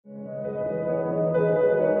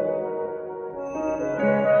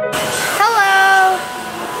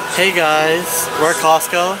Hey guys, we're at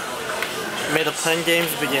Costco. May the fun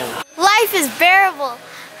games begin. Life is bearable.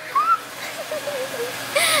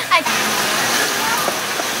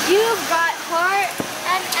 You've got heart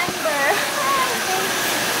and ember.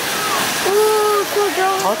 Ooh, cool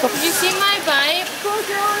girl. Did you see my bite? Cool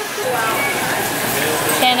girl.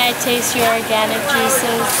 Can I taste your organic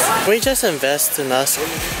juices? Can we just invest in us?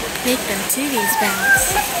 Make them to these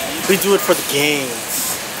bags. We do it for the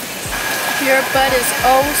games. Your butt is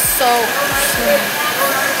oh so slim.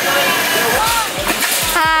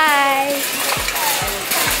 Hi.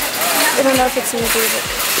 I don't know if it's gonna do it.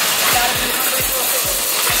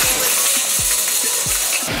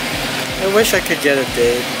 I wish I could get a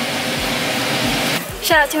date.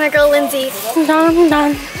 Shout out to my girl Lindsay.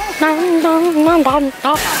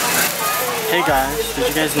 Hey guys, did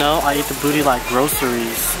you guys know I eat the booty like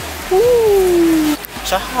groceries? Ooh.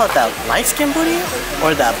 Should I have that light skin booty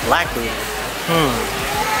or that black booty?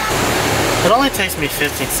 It only takes me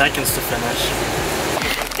 15 seconds to finish.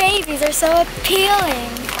 Babies are so appealing.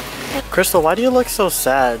 Crystal, why do you look so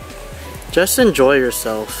sad? Just enjoy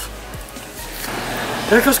yourself.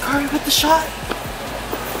 There goes Kari with the shot.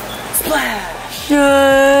 Splash!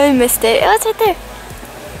 I missed it. Oh, it's right there.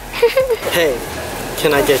 Hey,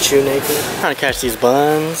 can I get you naked? I'm trying to catch these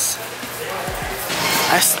buns.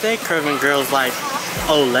 I stay curving girls like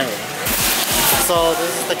Olay. So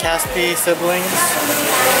this is the Caspi siblings.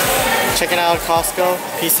 Checking out Costco.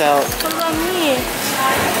 Peace out. What about me?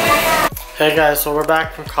 Hey guys, so we're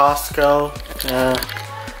back from Costco.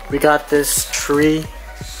 We got this tree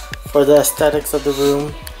for the aesthetics of the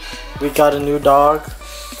room. We got a new dog.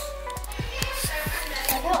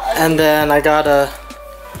 And then I got a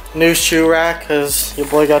new shoe rack because your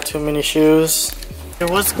boy got too many shoes. Hey,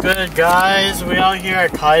 what's good guys? We out here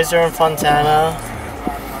at Kaiser in Fontana.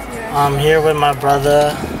 I'm here with my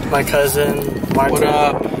brother, my cousin, Martin. What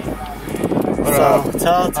up? What up?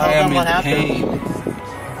 Tell them what happened.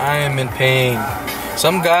 I am in pain.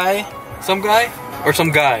 Some guy, or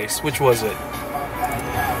some guys, which was it?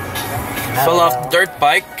 Fell off the dirt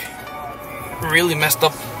bike, really messed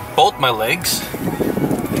up both my legs.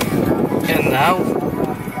 And now,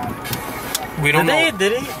 we don't know.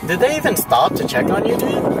 Did they even stop to check on you,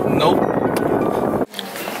 dude? Nope.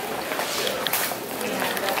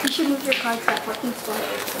 You should move your car to that parking spot.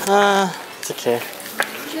 It's okay.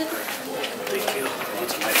 Thank you.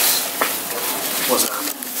 That's nice. What's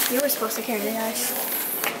that? You were supposed to carry the ice.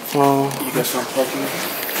 Well, You guys start parking?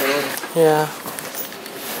 yeah.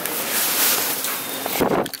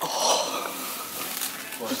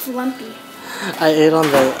 It's lumpy.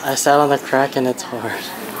 I sat on the crack and it's hard.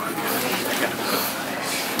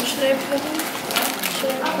 Should I put it?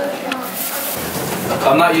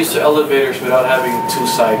 I'm not used to elevators without having two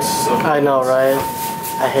sides. So I know, right?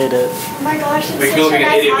 I hate it. Oh my gosh, it's make such me look a like an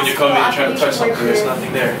nice idiot when you come in and hospital. try to touch something. There's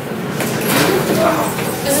nothing there.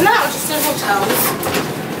 Isn't that just in hotels?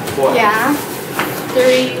 What? Yeah.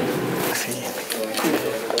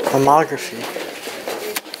 Mammography.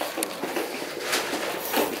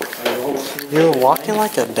 You're walking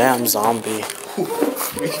like a damn zombie.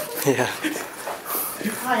 Yeah.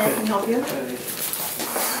 Hi, I can help you.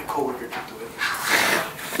 My coworker can do it.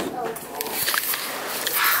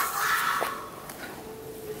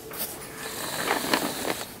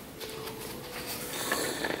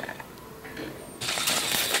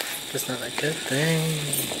 It's not a good thing.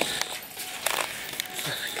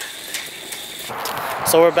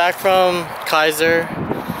 So we're back from Kaiser.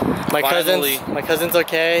 My cousin's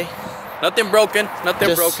okay. Nothing broken.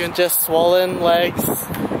 Just swollen legs.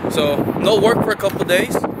 So no work for a couple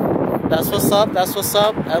days. That's what's up. That's what's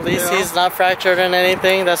up. At least he's not fractured or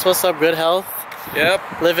anything. That's what's up. Good health.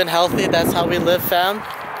 Yep. Living healthy. That's how we live, fam.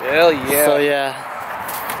 Hell yeah. So yeah.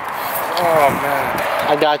 Oh man.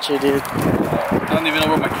 I got you, dude. I don't even know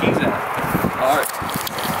where my keys at. Alright.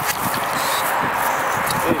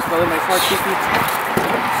 Hey, you smelling my car, Kiki?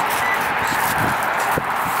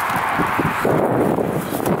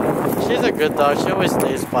 She's a good dog. She always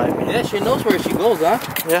stays by me. Yeah, she knows where she goes, huh?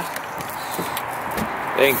 Yeah.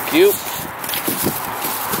 Thank you.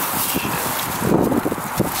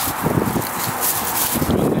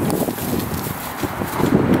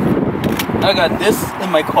 I got this in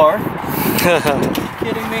my car. Are you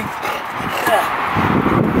kidding me?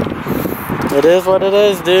 It is what it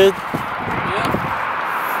is, dude. Yeah.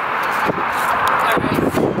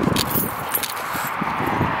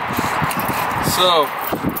 So,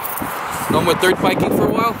 no more dirt biking for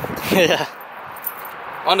a while? Yeah.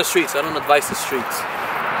 On the streets. I don't advise the streets.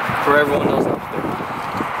 For everyone else out there.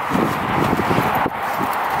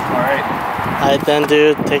 Alright. Alright then,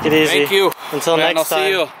 dude. Take it easy. Thank you. Until Man, next I'll time. see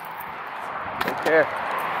you. Take care.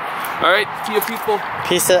 Alright, see you people.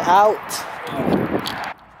 Peace out.